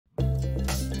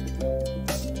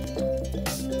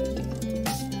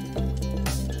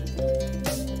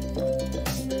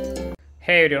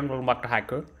Hey everyone, welcome back to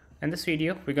Hacker. In this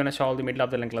video, we're going to solve the middle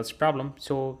of the linked list problem.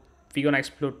 So we're going to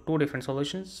explore two different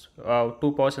solutions,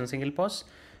 two pause and single pause.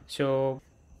 So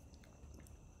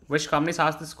which companies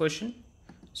asked this question?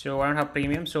 So I don't have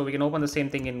premium, so we can open the same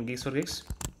thing in Geeks for Geeks.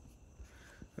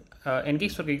 In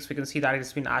Geeks for Geeks, we can see that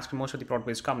it's been asked most of the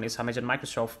product-based companies, Amazon,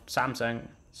 Microsoft, Samsung.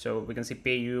 So we can see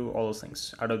PayU, all those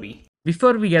things, Adobe.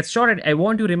 Before we get started, I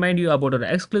want to remind you about our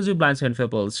exclusive blind spot info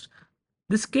post.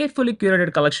 This carefully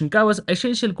curated collection covers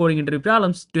essential coding interview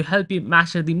problems to help you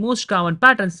master the most common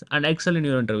patterns and excel in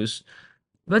your interviews.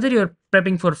 Whether you're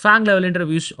prepping for FANG level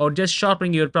interviews or just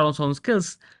sharpening your problem solving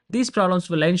skills, these problems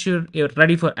will ensure you're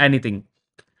ready for anything.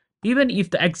 Even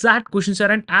if the exact questions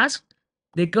aren't asked,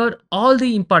 they cover all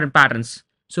the important patterns.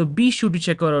 So be sure to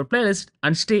check out our playlist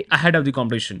and stay ahead of the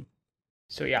competition.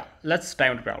 So yeah, let's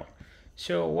dive into the problem.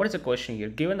 So what is the question here?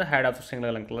 Given the head of a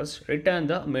single linked list, return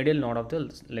the middle node of the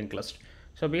linked list.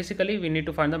 So basically we need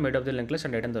to find the middle of the linked list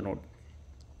and return the node.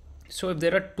 So if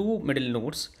there are two middle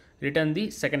nodes, return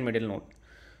the second middle node.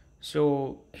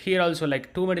 So here also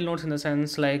like two middle nodes in the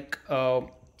sense like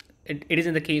it is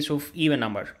in the case of even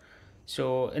number.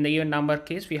 So in the even number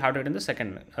case, we have to return the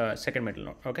second middle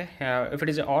node. Okay. If it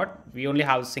is odd, we only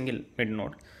have a single middle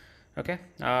node. Okay.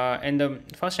 In the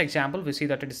first example, we see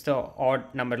that it is the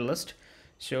odd number list.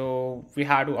 So we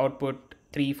have to output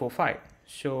 3, 4, 5.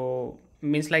 So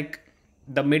means like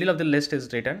the middle of the list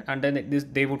is written and then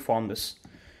they would form this.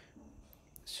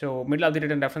 So middle of the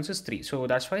written reference is 3. So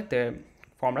that's why they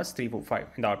formed as 3, 4, 5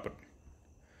 in the output.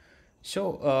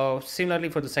 So similarly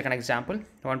for the second example,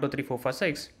 1, 2, 3, 4, 5,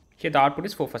 6. Here the output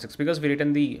is 4, 5, 6 because we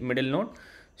written the middle node.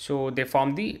 So they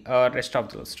form the rest of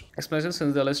the list. Especially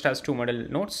since the list has two middle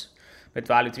nodes with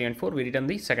value 3 and 4, we return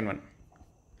the second one.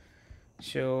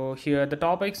 So here the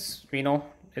topics we know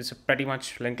is pretty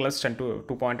much linked list and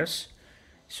two pointers.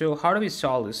 So how do we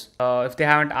solve this? If they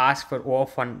haven't asked for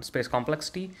O(1) space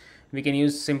complexity, we can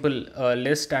use simple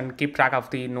list and keep track of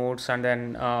the nodes, and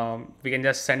then we can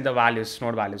just send the values,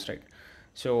 node values, right?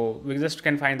 So we just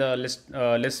can find the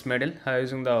list middle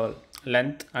using the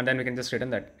length, and then we can just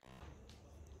return that.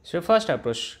 So first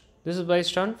approach, this is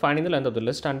based on finding the length of the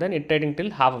list and then iterating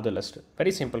till half of the list.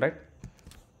 Very simple, right?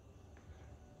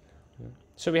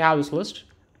 So we have this list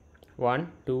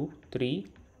 1, 2, 3,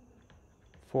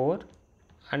 4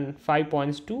 and 5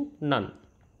 points to none.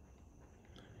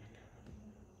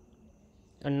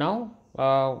 And now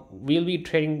we'll be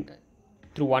iterating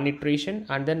through one iteration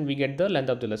and then we get the length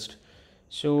of the list.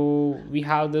 So we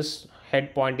have this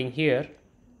head pointing here.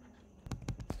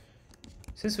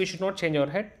 Since we should not change our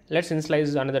head, let's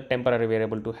initialize another temporary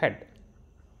variable to head.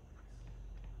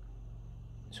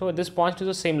 So this points to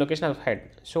the same location as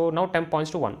head. So now temp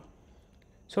points to 1.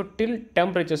 So till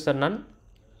temp reaches the none,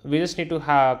 we just need to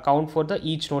count for the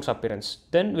each node's appearance.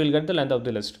 Then we'll get the length of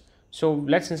the list. So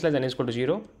let's initialize n is equal to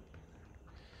 0.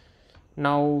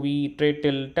 Now we iterate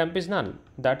till temp is none.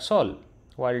 That's all.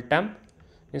 While temp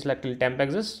is like till temp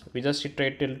exists, we just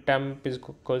iterate till temp is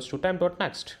equals to temp dot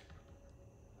next.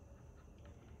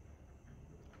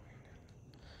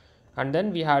 And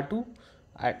then we have to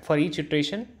for each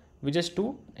iteration we just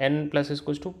do n plus is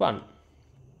equals to 1,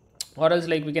 or else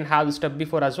like we can have the step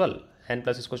before as well, n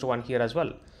plus is equals to 1 here as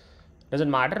well,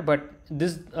 doesn't matter. But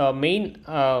this main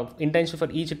intention for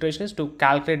each iteration is to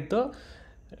calculate the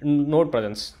node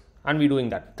presence, and we're doing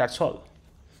that. That's all.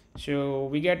 So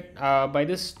we get by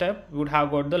this step we would have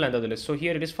got the length of the list. So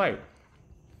here it is 5.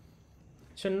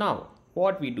 So now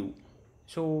what we do,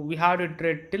 so we have to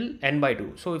iterate till n by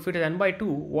 2. So if it is n by 2,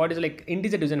 what is like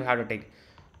integer division we have to take?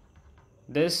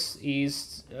 This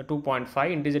is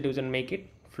 2.5, integer division make it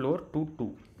floor to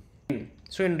 2.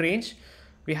 So in range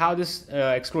we have this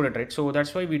excluded, right? So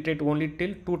that's why we iterate only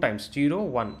till 2 times, 0,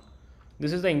 1.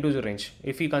 This is the inclusive range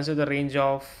if we consider the range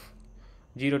of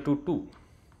 0 to 2.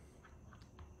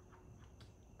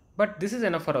 But this is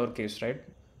enough for our case, right?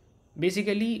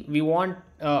 Basically we want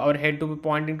our head to be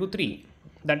pointing to 3.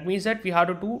 That means that we have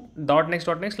to do dot next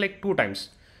like 2 times,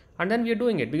 and then we are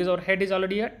doing it because our head is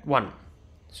already at 1.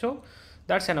 So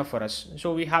that's enough for us.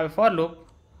 So we have a for loop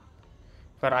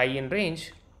for I in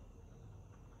range.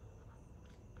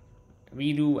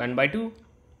 We do n by 2,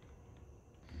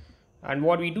 and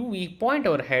what we do, we point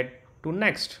our head to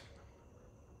next.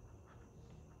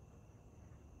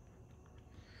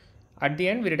 At the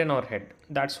end we return our head.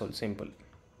 That's all, simple.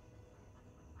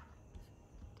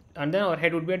 And then our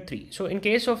head would be at 3. So in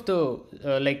case of the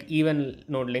like even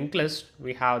node linked list,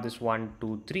 we have this 1,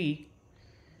 2, 3,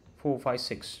 4, 5,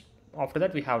 6. After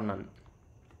that we have none.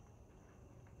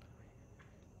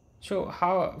 So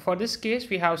how for this case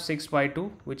we have 6 by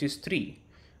 2, which is 3.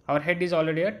 Our head is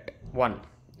already at 1.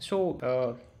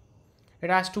 So it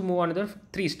has to move another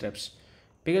 3 steps,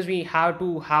 because we have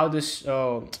to have this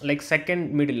like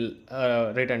second middle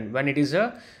written when it is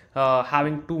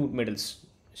having 2 middles.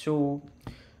 So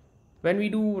when we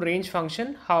do range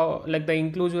function, how like the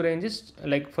inclusive range is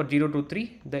like for 0 to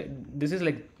 3, this is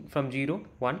like from 0,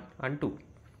 1 and 2.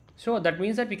 So that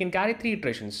means that we can carry 3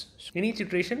 iterations. So in each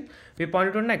iteration we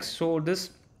point to next. So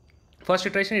this first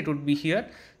iteration it would be here,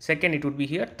 second it would be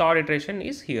here, third iteration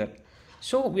is here.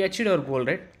 So we achieved our goal,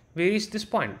 right? We reached this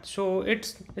point. So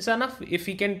it's enough if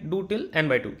we can do till n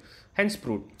by 2, hence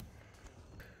proved.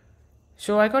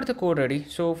 So I got the code ready.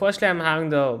 So firstly I'm having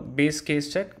the base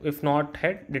case check. If not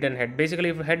head, return head. Basically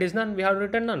if head is none, we have to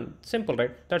return none. Simple,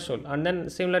 right? That's all. And then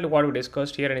similarly what we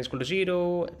discussed here, n is equal to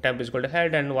 0, temp is equal to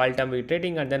head, and while temp we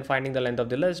iterating, and then finding the length of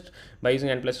the list by using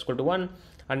n plus is equal to 1,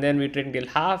 and then we iterating till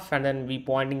half, and then we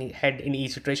pointing head in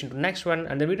each iteration to the next one,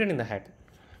 and then we returning the head.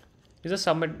 You just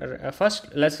submit.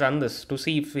 First let's run this to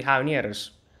see if we have any errors.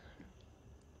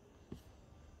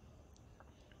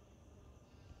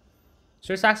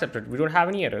 So it's accepted, we don't have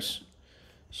any errors.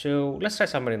 So let's try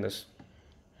submitting this.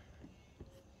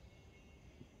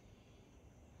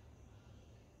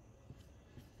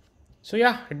 So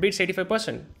yeah, it beats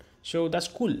 85%. So that's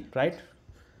cool, right?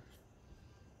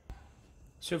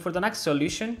 So for the next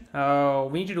solution,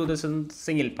 we need to do this in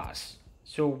single pass.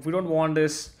 So we don't want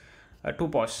this 2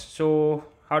 pass. So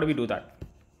how do we do that?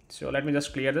 So let me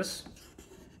just clear this.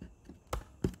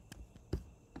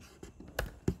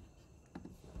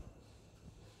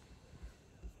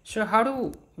 So how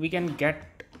do we can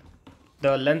get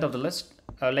the length of the list?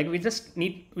 Like we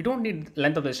don't need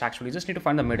length of the list actually, we just need to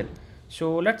find the middle.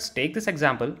 So let's take this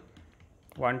example,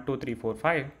 1 2 3 4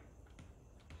 5.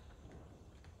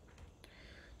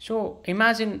 So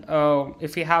imagine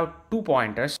if we have 2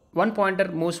 pointers, one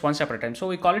pointer moves 1 step at a time, so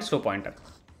we call it slow pointer.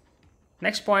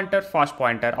 Next pointer, fast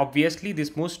pointer, obviously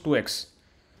this moves 2x.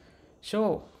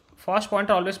 So fast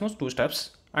pointer always moves 2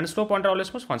 steps and slow pointer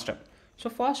always moves 1 step. So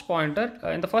fast pointer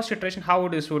in the first iteration, how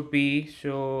this would be?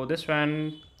 So this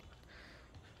one,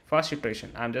 first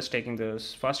iteration, I'm just taking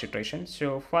this first iteration.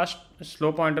 So first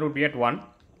slow pointer would be at 1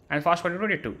 and fast pointer would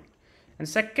be at 2. And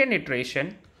second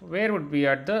iteration, where would be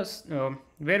at this?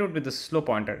 Where would be the slow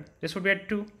pointer? This would be at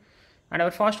 2, and our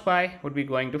fast guy would be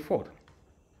going to 4.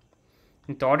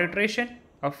 In third iteration,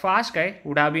 a fast guy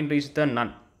would have been reached the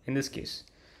none in this case,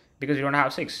 because you don't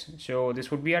have 6. So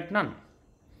this would be at none.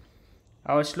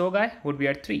 Our slow guy would be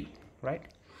at 3, right?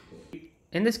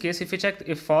 In this case, if we check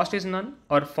if fast is none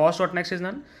or fast.next is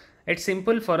none, it's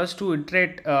simple for us to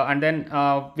iterate and then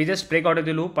we just break out of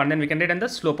the loop and then we can return the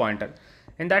slow pointer.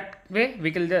 In that way,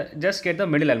 we can just get the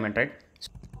middle element, right?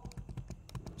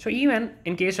 So even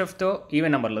in case of the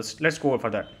even number list, let's go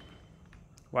for that.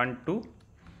 1 2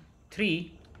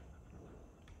 3.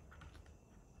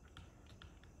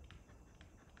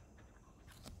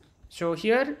 So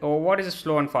here, what is a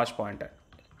slow and fast pointer?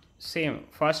 Same,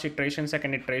 first iteration,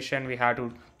 second iteration, we have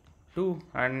to do,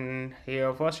 and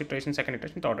here first iteration, second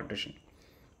iteration, third iteration.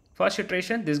 First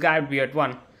iteration, this guy would be at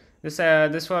 1.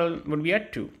 This one would be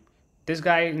at 2. This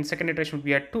guy in second iteration would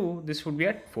be at 2. This would be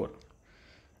at 4.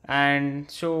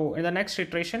 And so in the next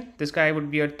iteration, this guy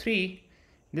would be at 3.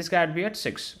 This guy would be at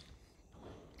 6.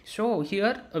 So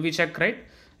here we check, right?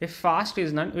 If fast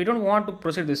is none, we don't want to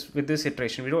proceed with this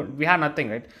iteration. We have nothing,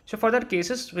 right? So for that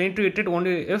cases, we need to iterate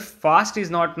only if fast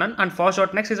is not none and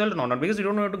fast.next is also not none, because we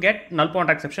don't want to get null point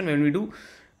exception when we do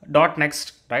dot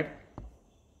next, right?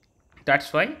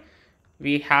 That's why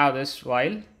we have this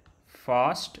while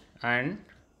fast, and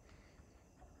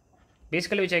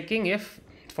basically we're checking if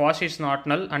fast is not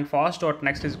null and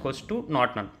fast.next is equals to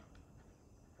not null.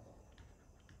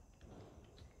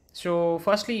 So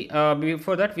firstly,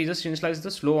 before that, we just initialize the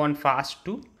slow and fast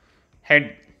to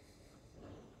head.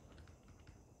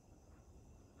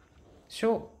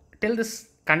 So till this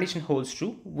condition holds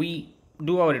true, we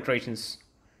do our iterations.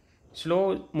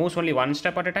 Slow moves only 1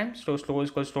 step at a time. So slow is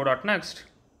equals to slow.next.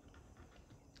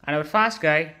 And our fast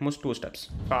guy moves 2 steps.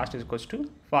 Fast is equals to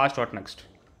fast.next.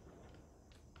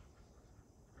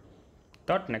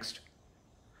 Dot next.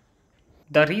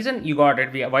 The reason you got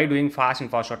it, why doing fast and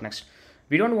fast.next?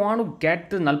 We don't want to get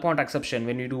the null point exception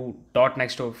when we do dot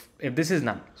next of if this is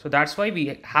none. So that's why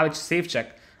we have a safe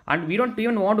check, and we don't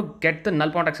even want to get the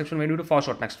null point exception when we do fast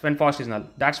dot next when fast is null.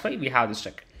 That's why we have this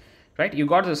check, right? You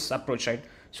got this approach, right?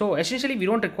 So essentially we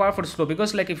don't require for slow,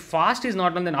 because like if fast is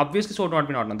not none, then obviously slow would not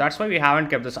be not none. That's why we haven't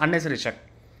kept this unnecessary check.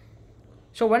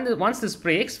 So once this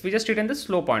breaks, we just return the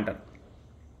slow pointer.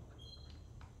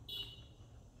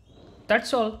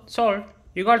 That's all. Solved.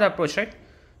 You got the approach, right?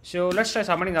 So let's try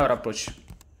submitting our approach.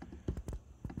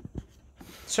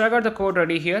 So I got the code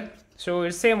ready here. So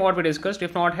it's same what we discussed.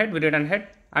 If not head, we return head,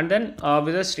 and then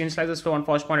we just initialize this to one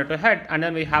first pointer to head, and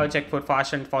then we have a check for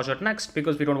fast and fast next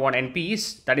because we don't want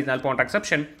NPs, that is null pointer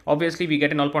exception. Obviously, we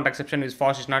get a null pointer exception if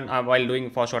fast is not while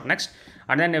doing fast next,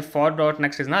 and then if for dot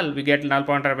next is null, we get null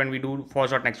pointer when we do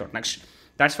fast dot next.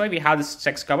 That's why we have this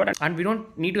checks covered, and we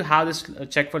don't need to have this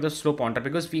check for the slow pointer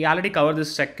because we already covered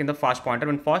this check in the fast pointer.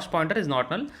 When fast pointer is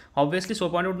not null, obviously slow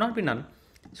pointer would not be null.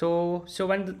 So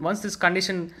when once this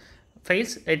condition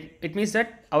fails, it means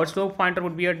that our slow pointer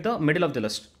would be at the middle of the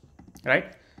list,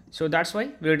 right? So that's why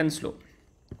we return slow.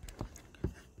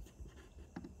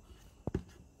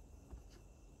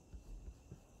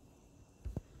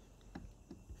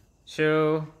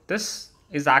 So this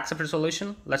is the accepted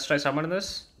solution. Let's try submitting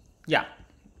this. Yeah,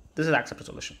 this is accepted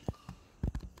solution.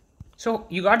 So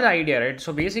you got the idea, right?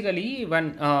 So basically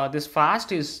when this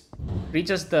fast is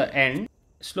reaches the end,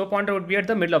 slow pointer would be at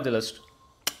the middle of the list.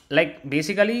 Like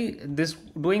basically this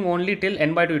doing only till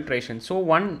n by 2 iteration. So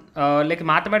one like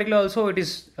mathematically also it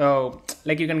is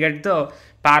like you can get the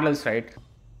parallels, right?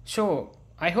 So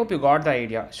I hope you got the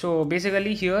idea. So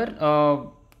basically here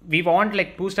we want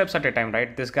like 2 steps at a time,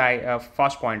 right? This guy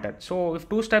fast pointer. So if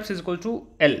 2 steps is equal to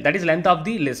L, that is length of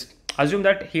the list. Assume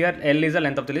that here L is the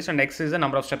length of the list and X is the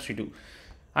number of steps we do.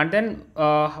 And then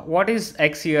what is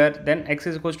X here? Then X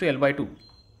is equals to L by 2.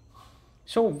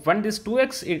 So when this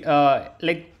 2x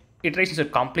like iterations are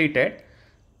completed,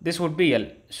 this would be L.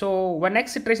 So when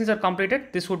X iterations are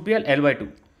completed, this would be L by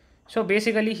 2. So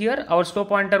basically here our slow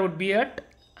pointer would be at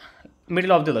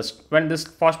middle of the list when this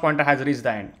fast pointer has reached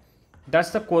the end. That's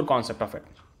the core concept of it.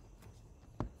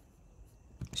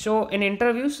 So in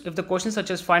interviews, if the questions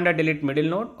such as find or delete middle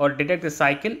node or detect the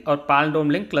cycle or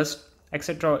palindrome linked list,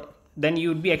 etc., then you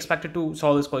would be expected to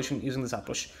solve this question using this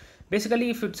approach. Basically,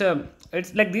 if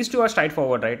it's like these two are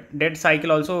straightforward, right? Dead cycle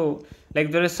also,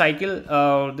 like there is cycle,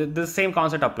 the same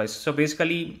concept applies. So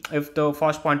basically, if the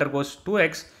fast pointer goes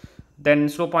 2x, then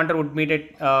slow pointer would meet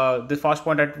at the fast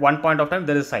pointer at one point of time,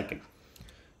 there is cycle.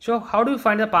 So how do you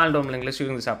find the palindrome linked list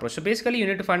using this approach? So basically you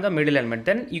need to find the middle element,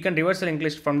 then you can reverse the linked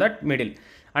list from that middle,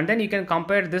 and then you can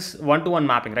compare this one-to-one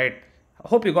mapping, right? I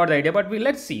hope you got the idea, but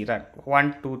let's see, right?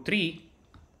 1, 2, 3,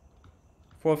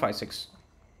 4, 5, 6.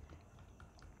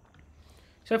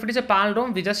 So if it is a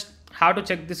palindrome, we just have to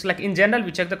check this. Like in general,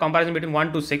 we check the comparison between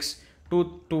 1 to 6,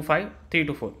 2 to 5, 3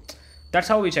 to 4. That's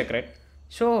how we check, right?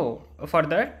 So for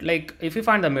that, like if we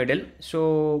find the middle,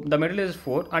 so the middle is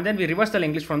 4, and then we reverse the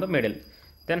linked list from the middle.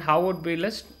 Then how would we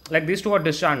list? Like these two are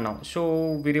disjoint now.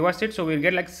 So we reverse it, so we'll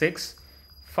get like 6,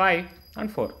 5, and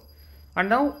 4. And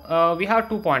now we have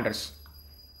 2 pointers.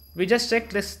 We just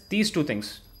check these two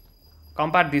things.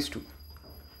 Compare these two.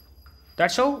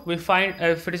 That's how we find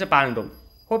if it is a palindrome.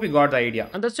 Hope you got the idea.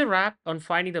 And that's a wrap on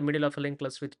finding the middle of a linked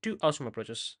list with 2 awesome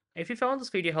approaches. If you found this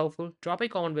video helpful, drop a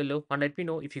comment below and let me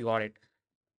know if you got it.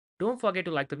 Don't forget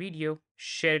to like the video,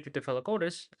 share it with your fellow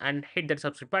coders, and hit that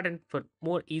subscribe button for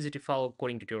more easy to follow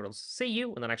coding tutorials. See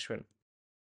you in the next one.